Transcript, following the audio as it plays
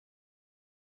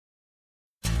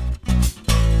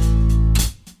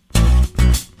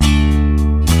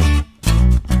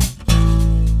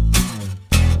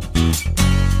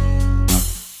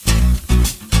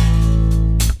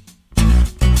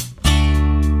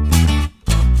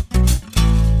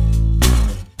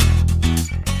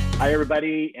Hi,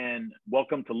 everybody, and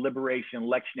welcome to Liberation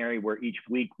Lectionary, where each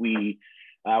week we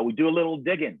do a little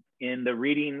digging in the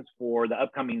readings for the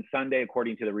upcoming Sunday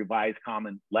according to the Revised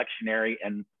Common Lectionary.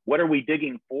 And what are we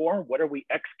digging for? What are we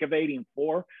excavating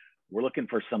for? We're looking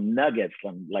for some nuggets,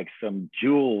 some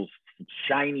jewels, some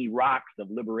shiny rocks of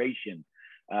liberation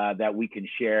that we can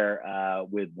share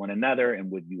with one another and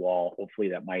with you all. Hopefully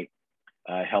that might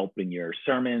help in your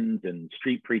sermons and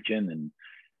street preaching and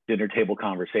dinner table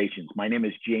conversations. My name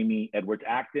is Jamie Edwards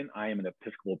Acton. I am an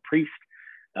Episcopal priest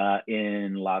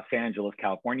in Los Angeles,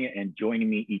 California, and joining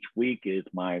me each week is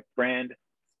my friend.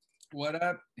 What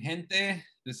up, gente?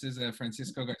 This is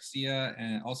Francisco Garcia,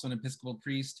 and also an Episcopal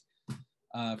priest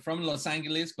from Los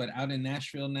Angeles, but out in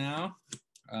Nashville now,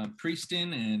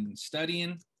 priesting and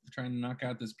studying, trying to knock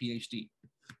out this PhD.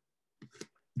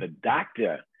 The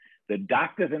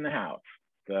doctor's in the house.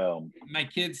 So my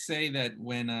kids say that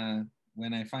when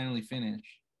I finally finish,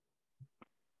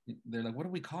 they're like, "What do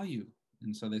we call you?"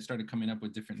 And so they started coming up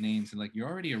with different names. And like, "You're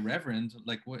already a reverend.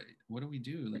 Like, what do we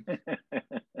do? Like,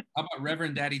 how about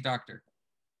Reverend Daddy Doctor?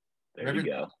 There Reverend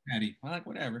you go. Daddy." I'm like,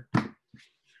 whatever.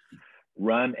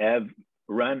 Run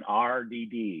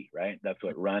RDD, right? That's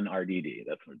what run RDD.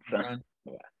 That's what it's Run.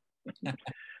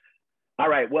 All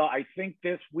right. Well, I think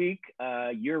this week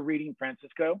you're reading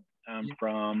Francisco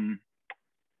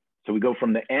so we go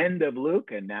from the end of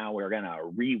Luke, and now we're going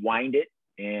to rewind it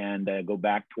and go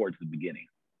back towards the beginning.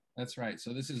 That's right.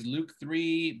 So this is Luke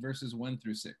 3, verses 1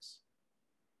 through 6.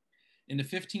 In the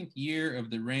 15th year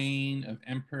of the reign of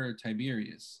Emperor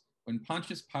Tiberius, when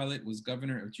Pontius Pilate was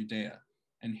governor of Judea,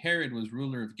 and Herod was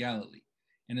ruler of Galilee,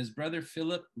 and his brother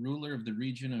Philip, ruler of the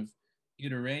region of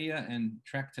Iturea and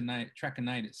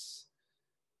Trachonitis,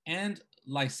 and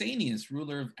Lysanias,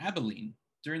 ruler of Abilene,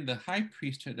 during the high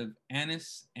priesthood of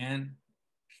Annas and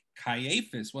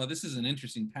Caiaphas. Well, this is an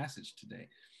interesting passage today.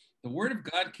 The word of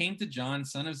God came to John,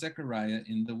 son of Zechariah,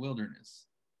 in the wilderness.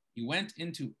 He went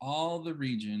into all the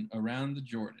region around the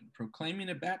Jordan, proclaiming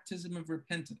a baptism of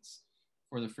repentance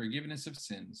for the forgiveness of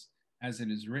sins, as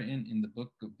it is written in the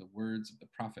book of the words of the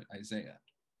prophet Isaiah.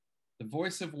 The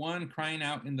voice of one crying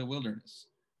out in the wilderness,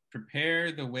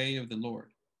 "Prepare the way of the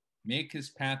Lord, make his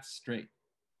path straight.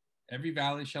 Every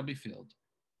valley shall be filled,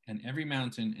 and every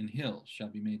mountain and hill shall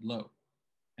be made low,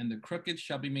 and the crooked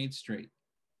shall be made straight,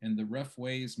 and the rough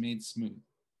ways made smooth,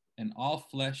 and all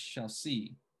flesh shall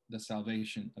see the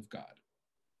salvation of God."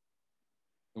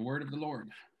 The word of the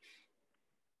Lord.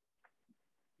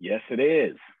 Yes, it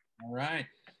is. All right.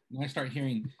 Now I start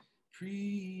hearing,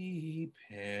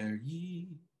 "Prepare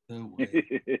ye the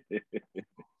way."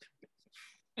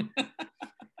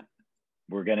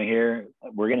 We're gonna hear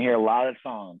a lot of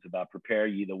songs about "Prepare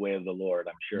Ye the Way of the Lord."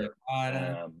 I'm sure.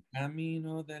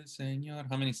 Camino del Señor.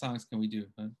 How many songs can we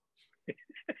do? Huh?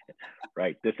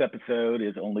 Right. This episode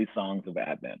is only songs of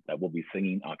Advent that we'll be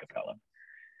singing a cappella.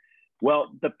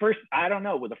 Well, the first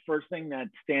thing that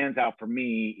stands out for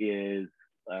me is,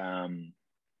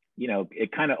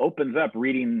 it kind of opens up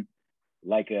reading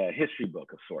like a history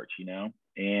book of sorts,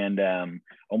 and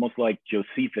almost like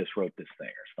Josephus wrote this thing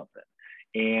or something.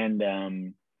 And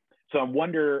so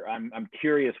I'm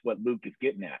curious what Luke is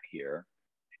getting at here.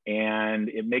 And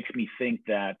it makes me think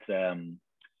that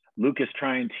Luke is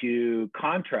trying to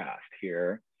contrast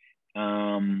here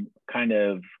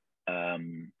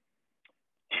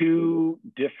two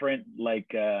different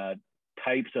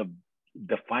types of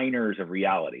definers of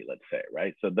reality, let's say,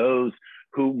 right? So those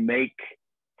who make,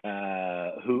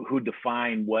 who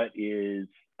define what is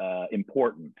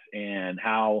important and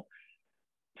how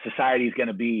society is going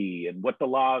to be and what the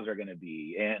laws are going to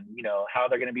be and how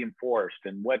they're going to be enforced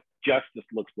and what justice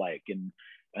looks like and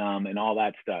all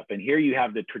that stuff. And here you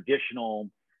have the traditional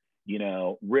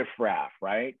riffraff,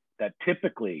 right, that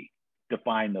typically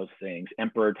define those things: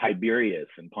 Emperor Tiberius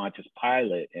and Pontius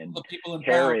Pilate and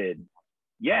Herod. Power.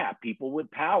 Yeah, people with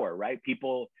power, right?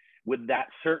 People with that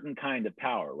certain kind of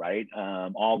power, right?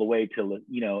 All the way to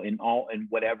in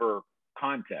whatever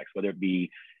context, whether it be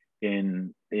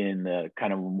in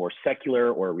kind of a more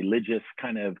secular or religious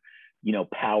kind of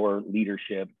power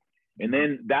leadership. And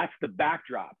then that's the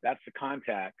backdrop, that's the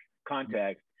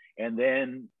context. And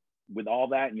then with all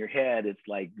that in your head, it's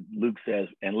like Luke says,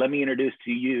 and let me introduce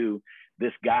to you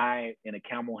this guy in a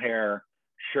camel hair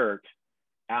shirt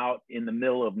out in the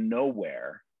middle of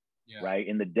nowhere, right,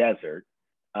 in the desert,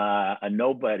 a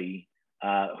nobody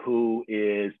who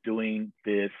is doing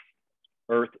this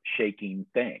earth-shaking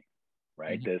thing,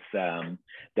 right? Mm-hmm. This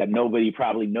that nobody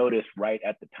probably noticed right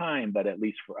at the time, but at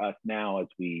least for us now, as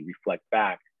we reflect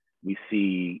back, we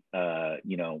see,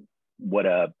 what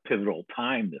a pivotal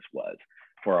time this was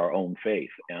for our own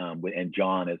faith. And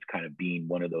John is kind of being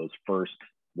one of those first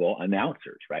well,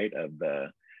 announcers, right, of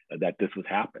that this was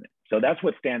happening. So that's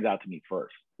what stands out to me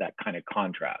first, that kind of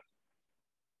contrast.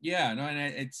 Yeah, no,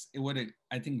 and it's what it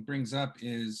I think brings up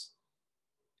is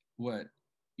what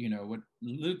what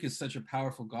Luke is such a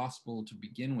powerful gospel to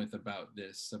begin with about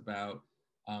this, about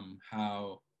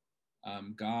how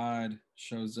God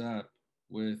shows up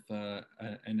with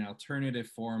an alternative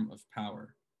form of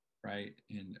power, right?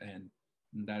 And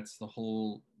that's the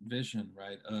whole vision,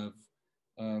 right, of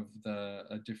the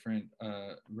a different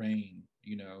reign,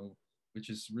 which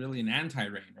is really an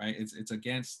anti-reign, right? It's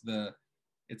against the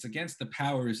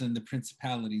powers and the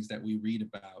principalities that we read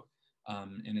about,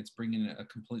 and it's bringing a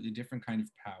completely different kind of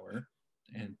power,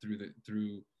 and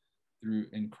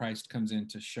and Christ comes in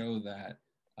to show that,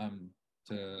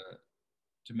 to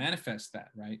manifest that,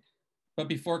 right? But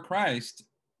before Christ,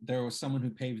 there was someone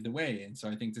who paved the way, and so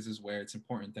I think this is where it's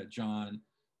important that John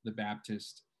the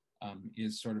Baptist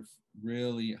is sort of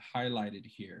really highlighted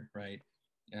here, right?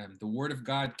 The word of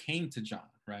God came to John,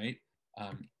 right?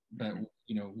 But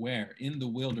where? In the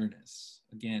wilderness.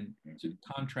 Again,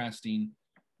 contrasting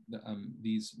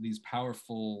these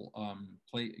powerful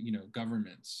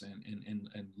governments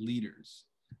and leaders.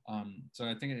 So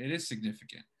I think it is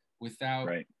significant. Without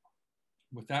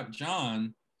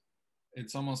John,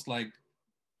 it's almost like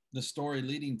the story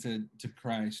leading to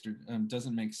Christ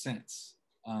doesn't make sense.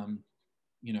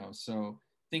 So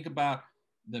think about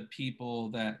the people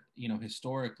that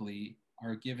historically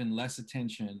are given less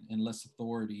attention and less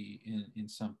authority in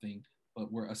something,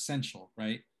 but were essential,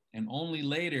 right? And only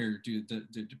later do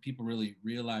people really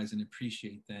realize and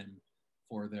appreciate them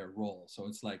for their role. So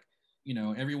it's like,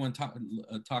 everyone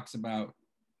talks about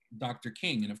Dr.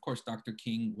 King, and of course, Dr.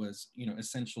 King was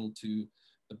essential to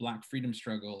the Black freedom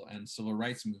struggle and civil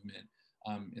rights movement,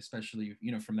 especially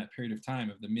from that period of time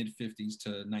of the mid 50s to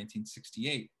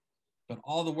 1968. But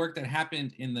all the work that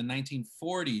happened in the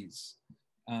 1940s,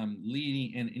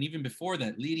 leading and even before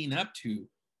that, leading up to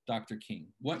Dr. King,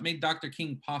 what made Dr.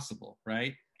 King possible,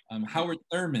 right? Howard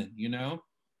Thurman,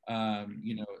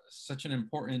 such an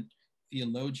important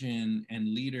theologian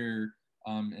and leader,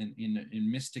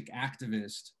 and mystic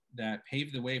activist that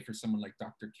paved the way for someone like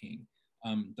Dr. King.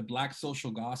 The Black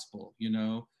social gospel,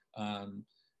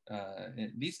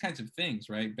 these kinds of things,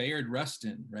 right? Bayard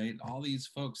Rustin, right? All these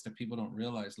folks that people don't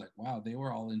realize, like, wow, they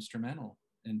were all instrumental.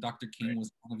 And Dr. King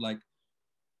was kind of like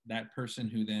that person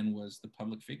who then was the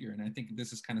public figure. And I think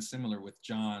this is kind of similar with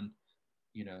John,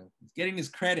 getting his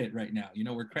credit right now,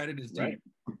 where credit is due.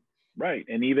 Right.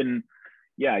 And even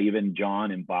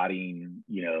John embodying,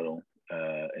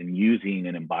 and using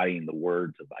and embodying the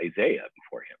words of Isaiah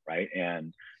before him, right?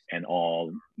 And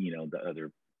all, the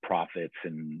other prophets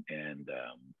and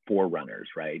forerunners,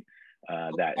 right?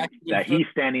 That he's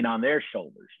standing on their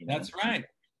shoulders. That's right.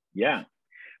 Yeah,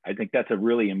 I think that's a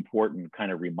really important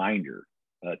kind of reminder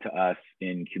to us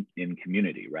in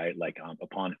community, right? Like,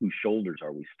 upon whose shoulders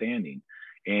are we standing?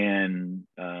 And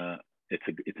it's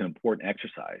an important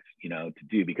exercise, to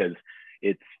do, because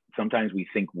it's sometimes we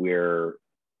think we're,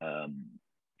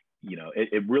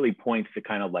 it really points to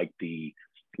kind of like the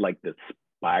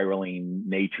spiraling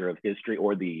nature of history,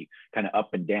 or the kind of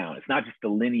up and down. It's not just the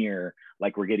linear,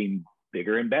 like we're getting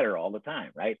bigger and better all the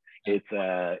time, right? It's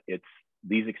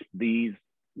these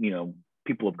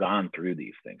people have gone through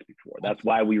these things before. That's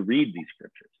why we read these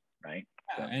scriptures, right?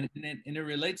 Yeah, and it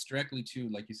relates directly to,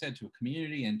 like you said, to a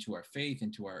community and to our faith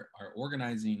and to our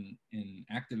organizing and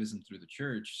activism through the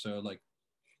church. So, like,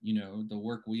 the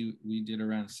work we did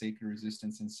around sacred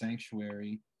resistance and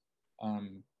sanctuary,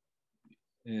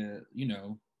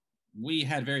 we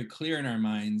had very clear in our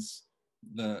minds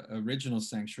the original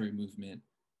sanctuary movement,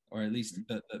 or at least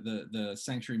the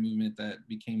sanctuary movement that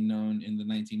became known in the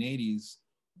 1980s,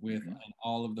 with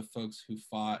all of the folks who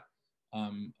fought,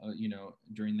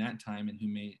 during that time, and who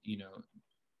made,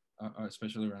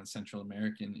 especially around Central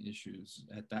American issues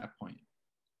at that point.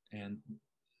 And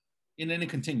then it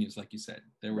continues, like you said,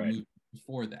 there were movements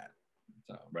before that.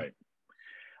 So. Right.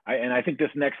 I think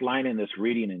this next line in this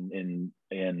reading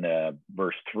in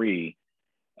verse 3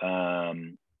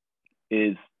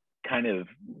 is kind of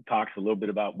talks a little bit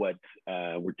about what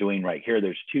we're doing right here.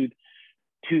 There's two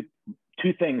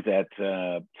things that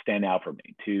stand out for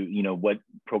me. What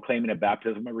proclaiming a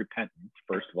baptism of repentance.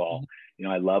 First of all,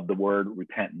 I love the word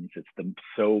repentance. It's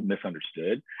so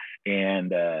misunderstood, and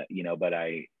but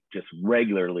I just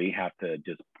regularly have to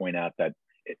just point out that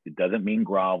it doesn't mean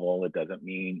grovel. It doesn't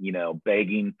mean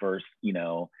begging for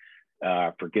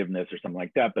forgiveness or something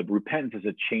like that. But repentance is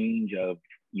a change of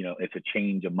it's a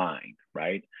change of mind,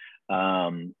 right?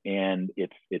 And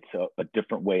it's a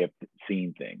different way of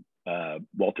seeing things.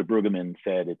 Walter Brueggemann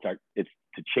said it's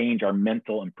to change our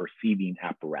mental and perceiving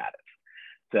apparatus.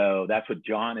 So that's what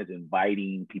John is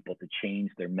inviting people to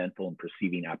change their mental and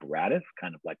perceiving apparatus,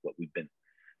 kind of like what we've been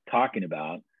talking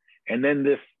about. And then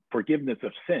this forgiveness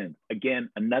of sins, again,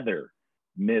 another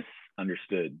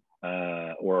misunderstood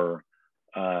or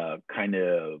kind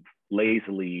of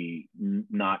lazily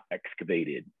not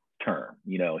excavated term,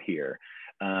 here,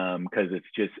 because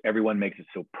it's just everyone makes it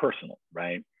so personal,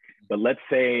 right? But let's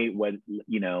say what,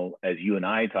 as you and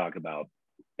I talk about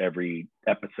every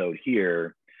episode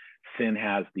here, sin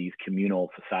has these communal,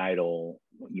 societal,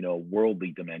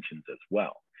 worldly dimensions as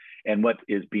well. And what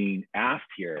is being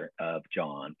asked here of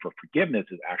John for forgiveness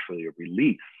is actually a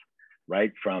release,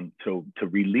 right? To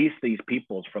release these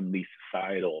peoples from these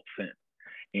societal sins,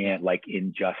 and like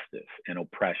injustice and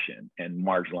oppression and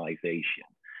marginalization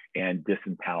and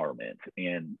disempowerment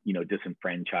and,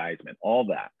 disenfranchisement, all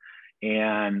that.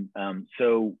 And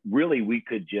so really we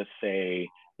could just say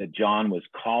that John was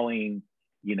calling,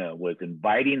 was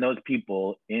inviting those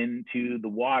people into the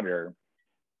water,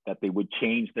 that they would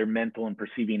change their mental and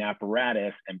perceiving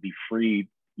apparatus and be free,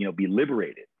 be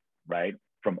liberated, right,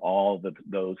 from all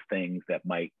those things that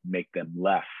might make them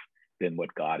less than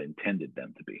what God intended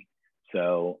them to be.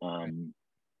 So,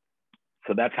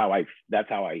 so that's how I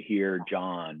hear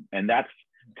John, and that's,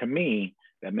 to me,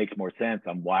 that makes more sense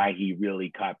on why he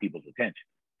really caught people's attention.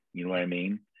 You know what I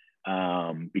mean?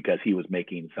 Because he was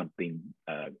making something,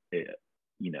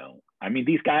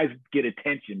 these guys get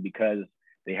attention because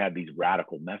they had these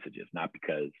radical messages, not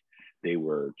because they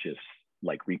were just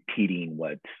like repeating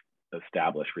what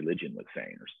established religion was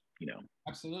saying, or.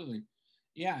 Absolutely.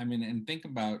 Yeah. And think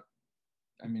about,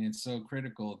 it's so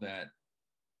critical that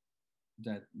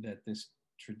this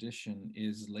tradition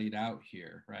is laid out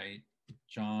here, right?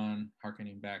 John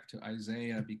hearkening back to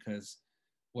Isaiah, because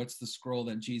what's the scroll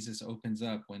that Jesus opens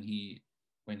up when he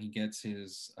gets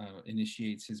his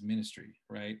initiates his ministry,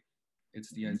 right?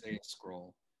 It's the Isaiah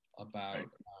scroll about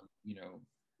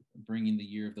bringing the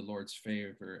year of the Lord's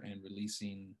favor and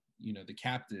releasing the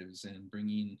captives and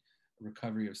bringing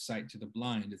recovery of sight to the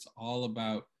blind. It's all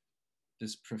about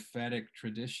this prophetic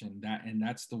tradition,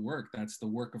 that's the work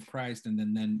of Christ, and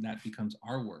then that becomes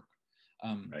our work.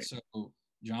 Right. So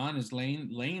John is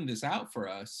laying this out for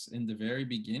us in the very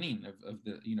beginning of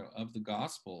the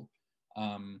gospel.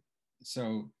 The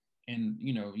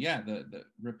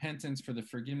repentance for the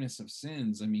forgiveness of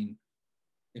sins.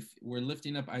 If we're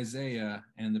lifting up Isaiah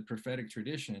and the prophetic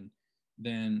tradition,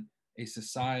 then a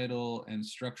societal and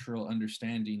structural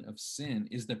understanding of sin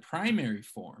is the primary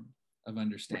form of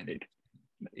understanding. Right.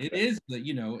 It is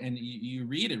and you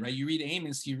read it, right? You read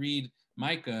Amos, you read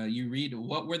Micah, you read,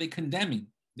 what were they condemning?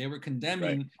 They were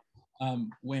condemning, right,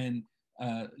 when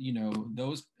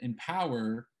those in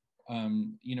power,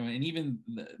 and even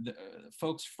the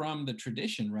folks from the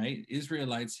tradition, right?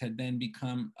 Israelites had then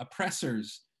become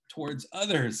oppressors towards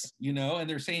others, and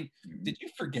they're saying, did you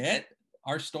forget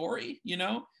our story?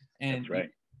 And that's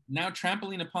right. Now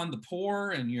trampling upon the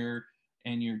poor, and you're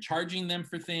charging them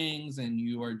for things, and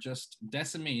you are just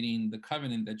decimating the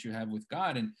covenant that you have with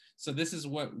God. And so this is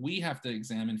what we have to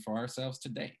examine for ourselves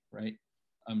today, right?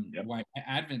 Why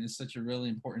Advent is such a really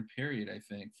important period, I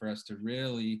think, for us to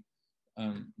really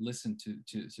listen to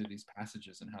these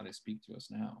passages and how they speak to us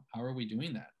now. How are we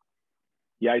doing that?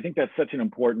 Yeah, I think that's such an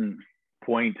important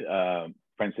point,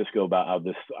 Francisco, about how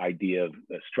this idea of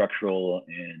structural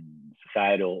and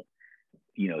societal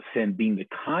sin being the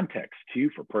context too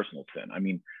for personal sin.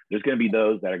 There's going to be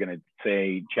those that are going to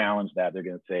say, challenge that. They're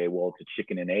going to say, well, it's a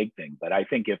chicken and egg thing. But I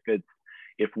think if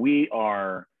we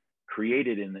are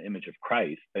created in the image of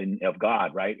Christ and of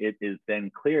God, right, it is then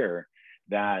clear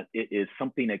that it is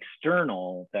something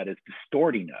external that is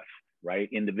distorting us, right,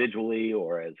 individually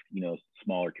or as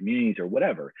smaller communities or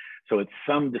whatever. So it's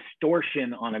some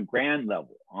distortion on a grand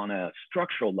level, on a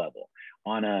structural level,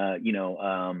 on a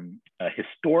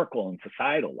historical and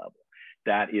societal level,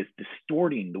 that is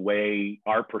distorting the way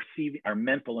our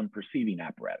mental and perceiving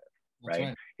apparatus,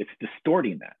 right? It's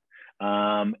distorting that,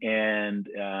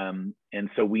 and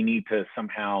so we need to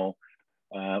somehow,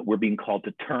 we're being called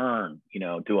to turn,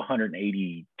 do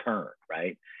 180 turn,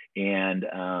 right? And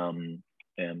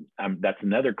that's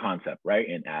another concept, right,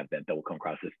 in Advent that will come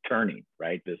across, this turning,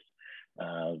 right? This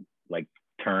like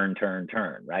turn,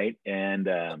 right? And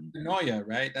metanoia,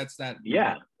 right? That's that.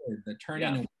 Yeah. The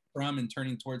turning away from and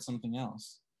turning towards something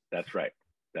else. That's right.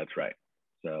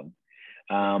 So,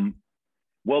 I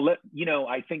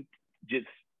think just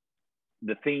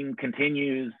the theme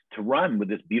continues to run with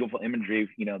this beautiful imagery,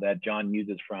 that John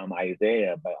uses from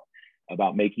Isaiah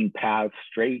about making paths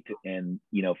straight and,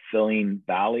 filling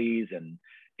valleys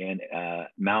and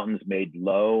mountains made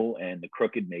low and the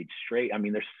crooked made straight. I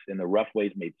mean, there's and the rough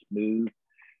ways made smooth.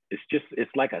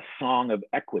 It's like a song of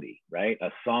equity, right?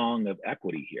 A song of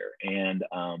equity here. And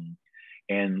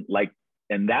like,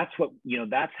 and that's what,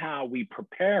 that's how we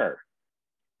prepare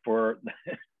for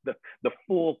the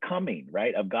full coming,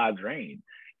 right, of God's reign,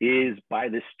 is by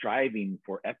this striving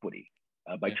for equity,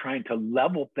 by trying to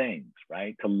level things,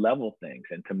 right? To level things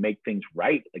and to make things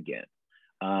right again.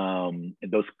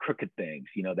 Those crooked things,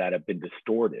 that have been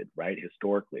distorted, right?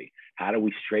 Historically, how do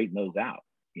we straighten those out,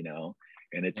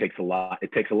 And it takes a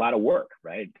lot of work,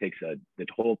 right? It takes the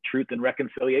whole truth and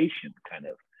reconciliation kind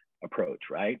of approach,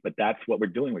 right? But that's what we're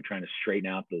doing. We're trying to straighten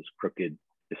out those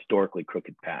historically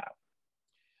crooked paths.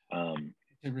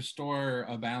 To restore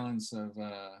a balance of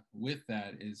with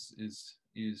that is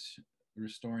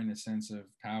restoring a sense of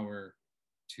power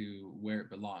to where it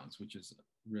belongs, which is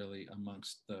really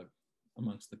amongst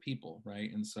the people,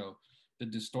 right? And so the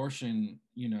distortion,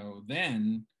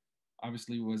 then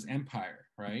obviously was empire,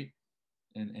 right?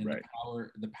 And right.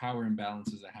 the power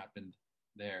imbalances that happened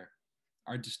there.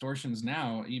 Our distortions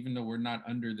now, even though we're not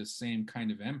under the same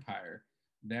kind of empire,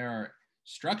 there are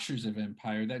structures of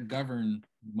empire that govern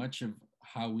much of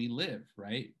how we live,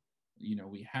 right?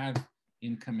 We have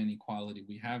income inequality.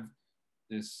 We have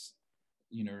this,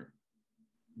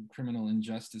 criminal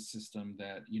injustice system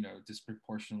that,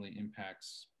 disproportionately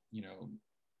impacts,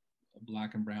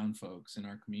 Black and brown folks in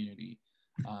our community.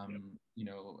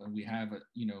 We have,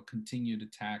 continued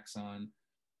attacks on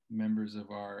members of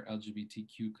our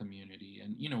LGBTQ community.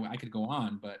 And, I could go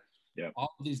on, but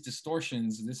all of these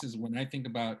distortions, this is when I think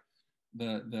about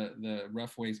the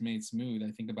rough ways made smooth,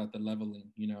 I think about the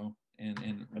leveling,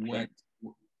 and what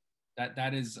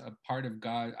that is a part of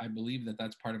God. I believe that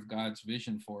that's part of God's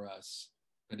vision for us,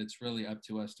 but it's really up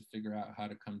to us to figure out how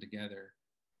to come together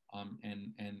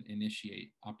and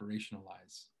initiate,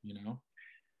 operationalize,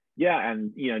 Yeah,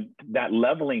 and that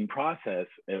leveling process,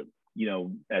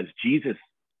 as Jesus,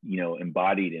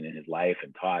 embodied in his life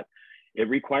and taught, it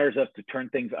requires us to turn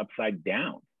things upside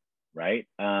down, right?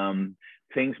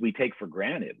 Things we take for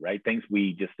granted, right? Things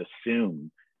we just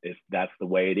assume if that's the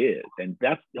way it is, and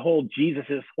that's the whole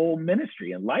Jesus's whole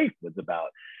ministry and life was about,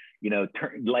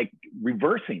 like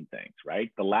reversing things, right?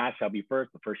 The last shall be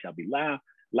first, the first shall be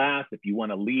last. If you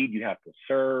want to lead, you have to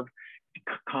serve.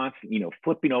 Constant,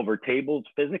 flipping over tables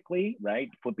physically, right?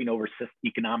 Flipping over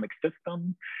economic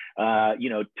systems,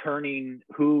 turning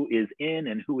who is in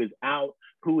and who is out,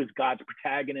 who is God's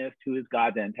protagonist, who is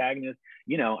God's antagonist.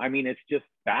 It's just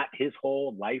that his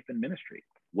whole life and ministry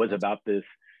was about this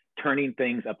turning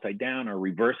things upside down or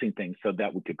reversing things so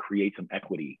that we could create some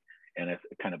equity and a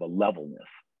kind of a levelness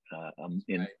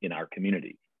in our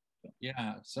community.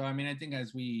 Yeah. So, I think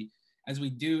as we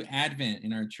do Advent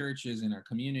in our churches, in our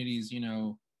communities,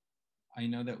 I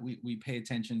know that we pay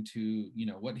attention to,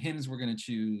 what hymns we're going to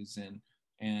choose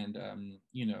and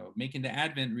making the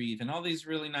Advent wreath and all these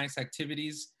really nice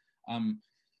activities.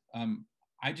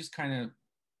 I just kind of,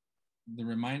 the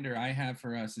reminder I have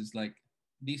for us is like,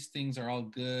 these things are all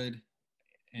good,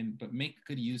 but make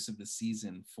good use of the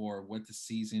season for what the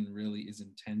season really is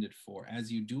intended for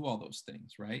as you do all those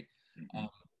things, right? Mm-hmm.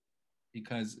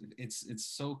 Because it's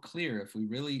so clear if we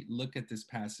really look at this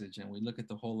passage and we look at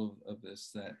the whole of this,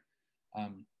 that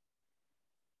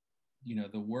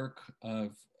the work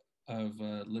of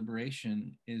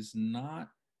liberation is not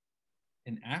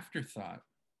an afterthought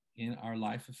in our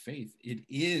life of faith. It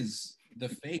is the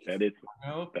faith. That is,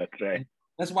 that's right. And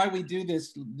that's why we do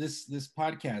this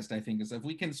podcast, I think, is if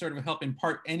we can sort of help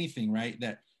impart anything, right?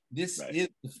 That this is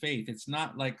the faith. It's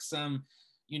not like some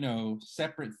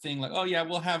separate thing like, oh yeah,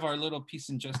 we'll have our little peace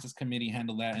and justice committee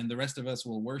handle that and the rest of us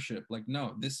will worship. Like,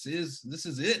 no, this is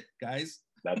it, guys.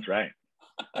 That's right.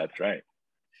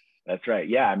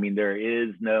 Yeah, there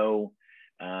is no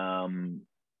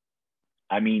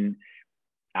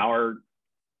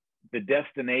the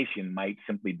destination might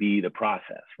simply be the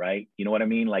process, right? You know what I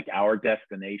mean? Like our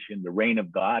destination, the reign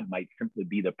of God might simply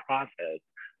be the process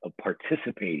of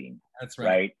participating. That's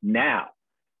right. Now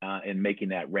in making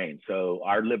that reign. So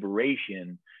our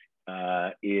liberation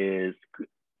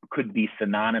could be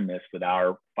synonymous with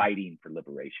our fighting for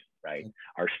liberation, right?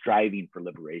 Our striving for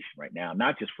liberation right now,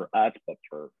 not just for us, but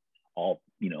for all,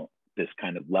 this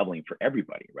kind of leveling for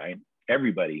everybody, right?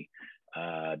 Everybody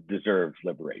deserves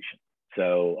liberation.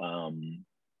 So,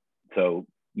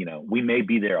 we may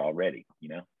be there already,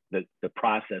 the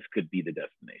process could be the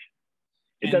destination.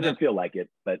 It doesn't feel like it,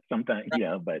 but sometimes,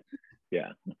 but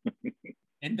yeah.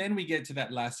 And then we get to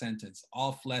that last sentence,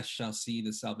 all flesh shall see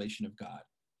the salvation of God.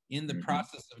 In the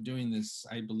process of doing this,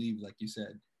 I believe, like you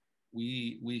said,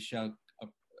 we shall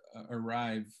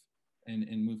arrive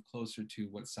and move closer to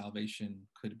what salvation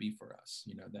could be for us,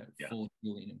 you know, that full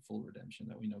healing and full redemption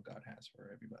that we know God has for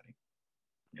everybody.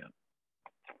 Yeah.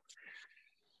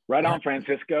 Right on,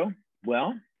 Francisco.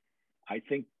 Well, I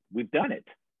think we've done it.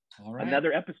 All right.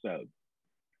 Another episode.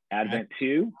 Advent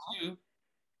 2.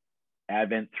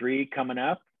 Advent 3 coming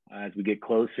up as we get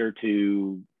closer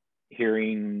to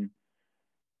hearing,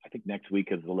 I think next week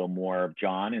is a little more of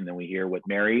John, and then we hear what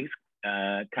Mary's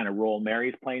kind of role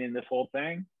Mary's playing in this whole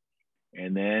thing.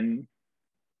 And then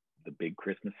the big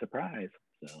Christmas surprise.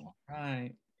 So, all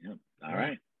right. Yeah. All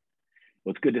right.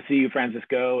 Well, it's good to see you,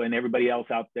 Francisco, and everybody else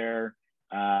out there.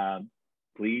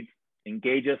 Please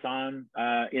engage us on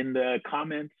in the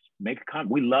comments. Make a comment.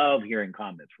 We love hearing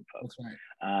comments from folks. That's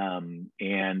right.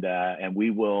 And we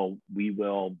will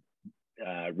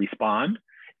respond.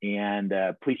 And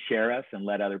please share us and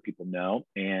let other people know.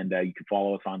 And you can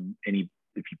follow us on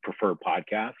if you prefer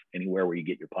podcasts, anywhere where you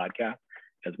get your podcast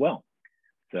as well.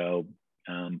 So,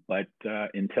 but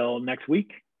until next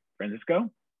week, Francisco.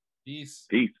 Peace.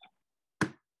 Peace.